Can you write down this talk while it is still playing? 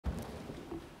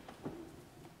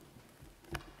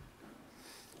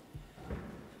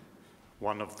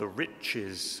One of the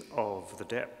riches of the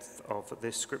depth of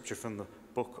this scripture from the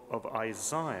book of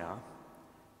Isaiah,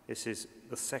 this is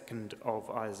the second of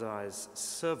Isaiah's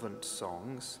servant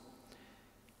songs,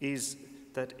 is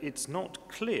that it's not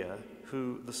clear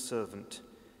who the servant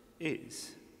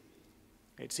is.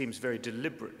 It seems very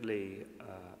deliberately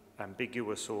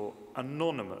ambiguous or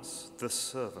anonymous, the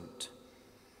servant.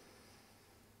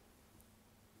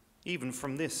 Even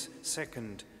from this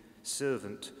second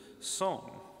servant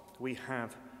song, we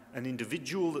have an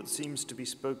individual that seems to be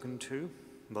spoken to.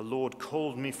 The Lord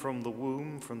called me from the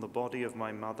womb, from the body of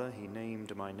my mother, he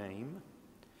named my name.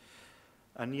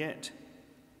 And yet,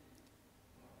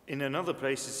 in another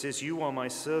place it says, you are my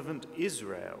servant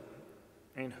Israel,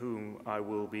 in whom I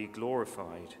will be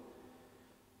glorified.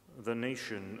 The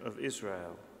nation of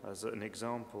Israel as an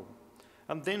example.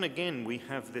 And then again we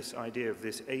have this idea of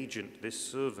this agent, this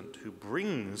servant who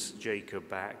brings Jacob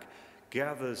back,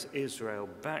 gathers Israel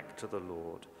back to the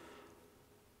Lord.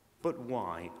 But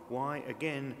why? Why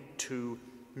again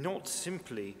not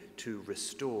simply to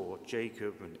restore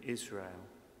Jacob and Israel,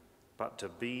 but to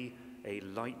be a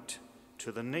light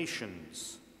to the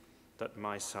nations, that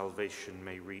my salvation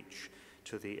may reach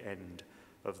to the end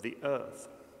of the earth.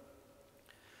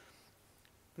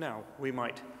 Now, we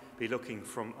might be looking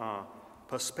from our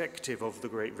perspective of the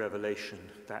great revelation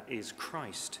that is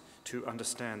Christ, to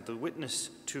understand the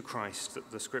witness to Christ that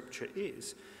the scripture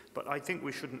is. But I think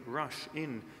we shouldn't rush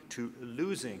in to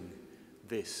losing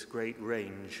this great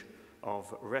range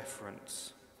of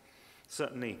reference.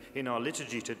 Certainly in our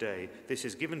liturgy today, this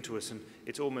is given to us, and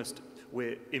it's almost,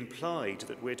 we're implied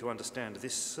that we're to understand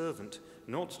this servant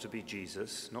not to be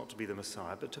Jesus, not to be the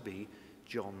Messiah, but to be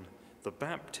John the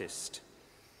Baptist.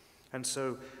 And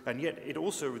yet it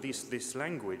also, this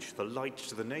language, the light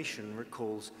to the nation,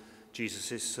 recalls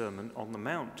Jesus' Sermon on the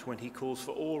Mount, when he calls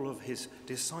for all of his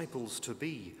disciples to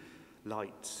be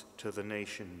lights to the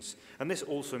nations. And this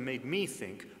also made me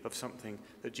think of something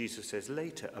that Jesus says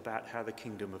later about how the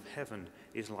kingdom of heaven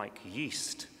is like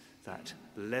yeast that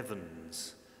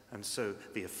leavens. And so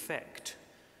the effect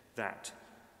that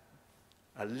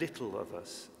a little of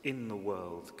us in the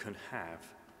world can have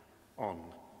on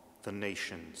the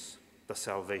nations, the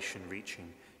salvation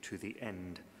reaching to the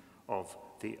end of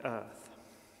the earth.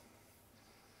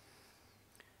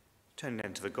 Turning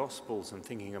then to the Gospels and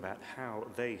thinking about how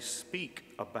they speak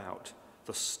about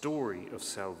the story of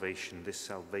salvation, this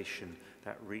salvation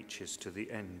that reaches to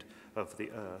the end of the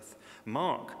earth.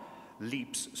 Mark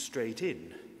leaps straight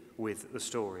in with the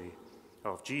story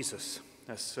of Jesus,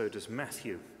 as so does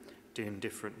Matthew, in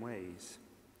different ways.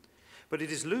 But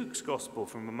it is Luke's Gospel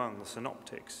from among the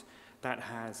synoptics that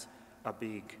has a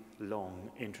big,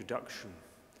 long introduction,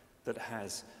 that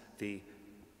has the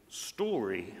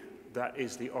story that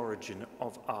is the origin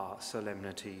of our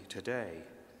solemnity today.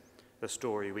 The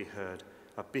story we heard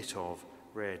a bit of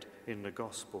read in the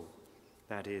Gospel,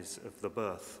 that is of the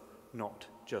birth, not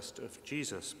just of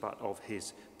Jesus, but of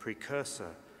his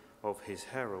precursor, of his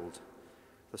herald,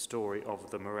 the story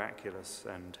of the miraculous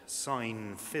and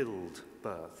sign-filled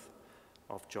birth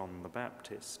of John the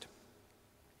Baptist.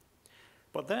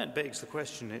 But that begs the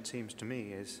question, it seems to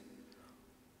me, is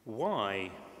why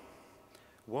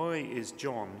is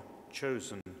John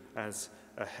chosen as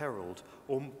a herald,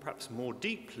 or perhaps more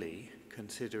deeply,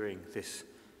 considering this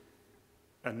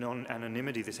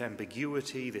anonymity, this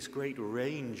ambiguity, this great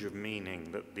range of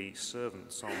meaning that the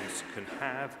servant songs can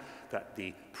have, that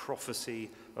the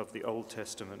prophecy of the Old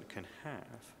Testament can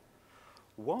have?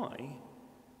 Why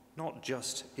not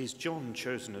just is John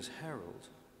chosen as herald,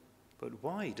 but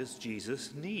why does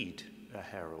Jesus need a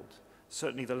herald?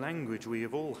 Certainly the language we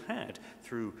have all had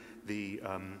through the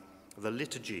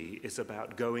liturgy is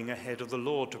about going ahead of the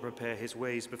Lord to prepare his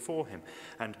ways before him.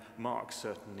 And Mark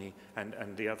certainly,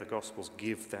 and the other Gospels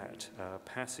give that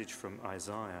passage from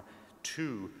Isaiah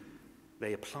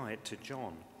they apply it to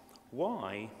John.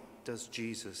 Why does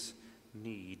Jesus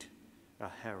need a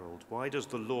herald? Why does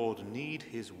the Lord need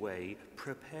his way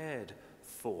prepared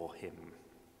for him?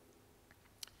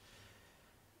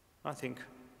 I think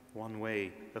one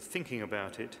way of thinking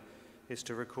about it is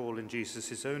to recall in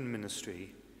Jesus' own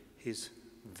ministry his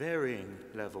varying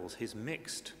levels, his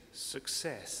mixed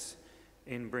success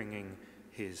in bringing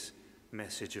his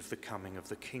message of the coming of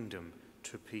the kingdom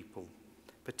to people,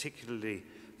 particularly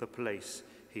the place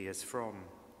he is from,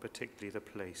 particularly the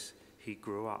place he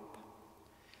grew up.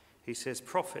 He says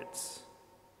prophets,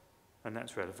 and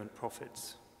that's relevant,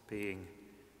 prophets being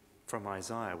from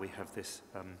Isaiah. We have this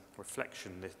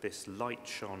reflection, this light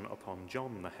shone upon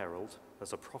John the herald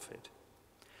as a prophet.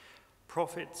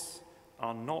 Prophets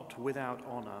are not without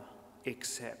honor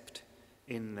except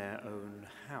in their own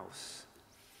house.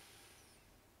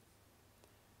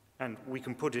 And we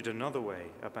can put it another way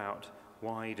about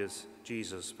why does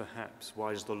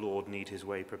the Lord need his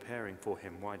way preparing for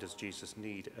him? Why does Jesus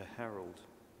need a herald?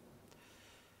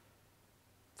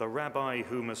 The rabbi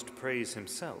who must praise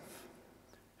himself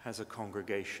has a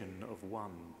congregation of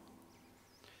one.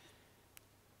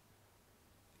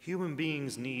 Human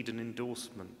beings need an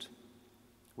endorsement.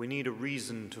 We need a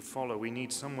reason to follow. We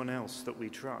need someone else that we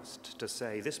trust to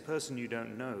say, this person you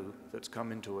don't know that's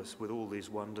come into us with all these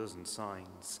wonders and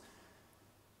signs,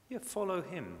 yeah, follow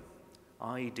him.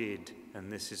 I did, and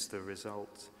this is the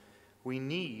result. We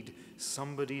need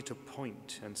somebody to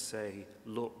point and say,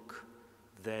 look,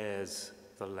 there's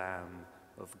the Lamb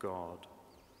of God.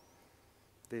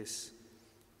 This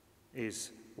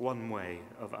is one way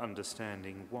of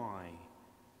understanding why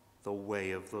the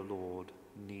way of the Lord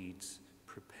needs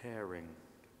preparing.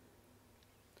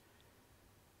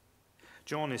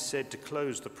 John is said to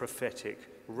close the prophetic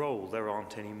roll. There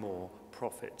aren't any more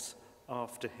prophets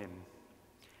after him.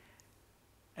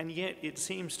 And yet it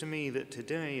seems to me that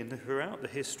today and throughout the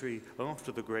history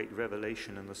after the great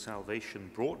revelation and the salvation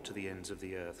brought to the ends of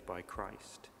the earth by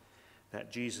Christ,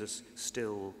 that Jesus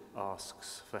still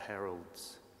asks for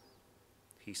heralds.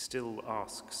 He still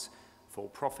asks for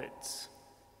prophets.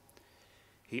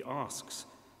 He asks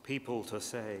people to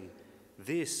say,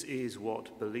 this is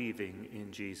what believing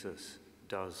in Jesus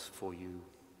does for you.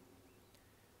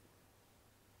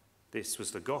 This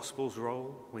was the Gospel's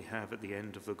role we have at the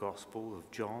end of the Gospel of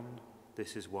John.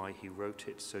 This is why he wrote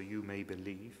it, so you may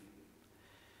believe.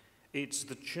 It's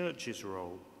the church's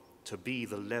role to be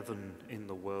the leaven in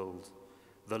the world,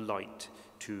 the light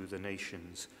to the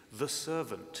nations, the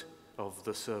servant of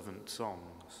the servant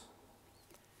songs.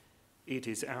 It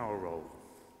is our role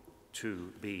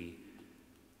to be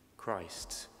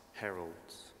Christ's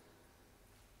heralds.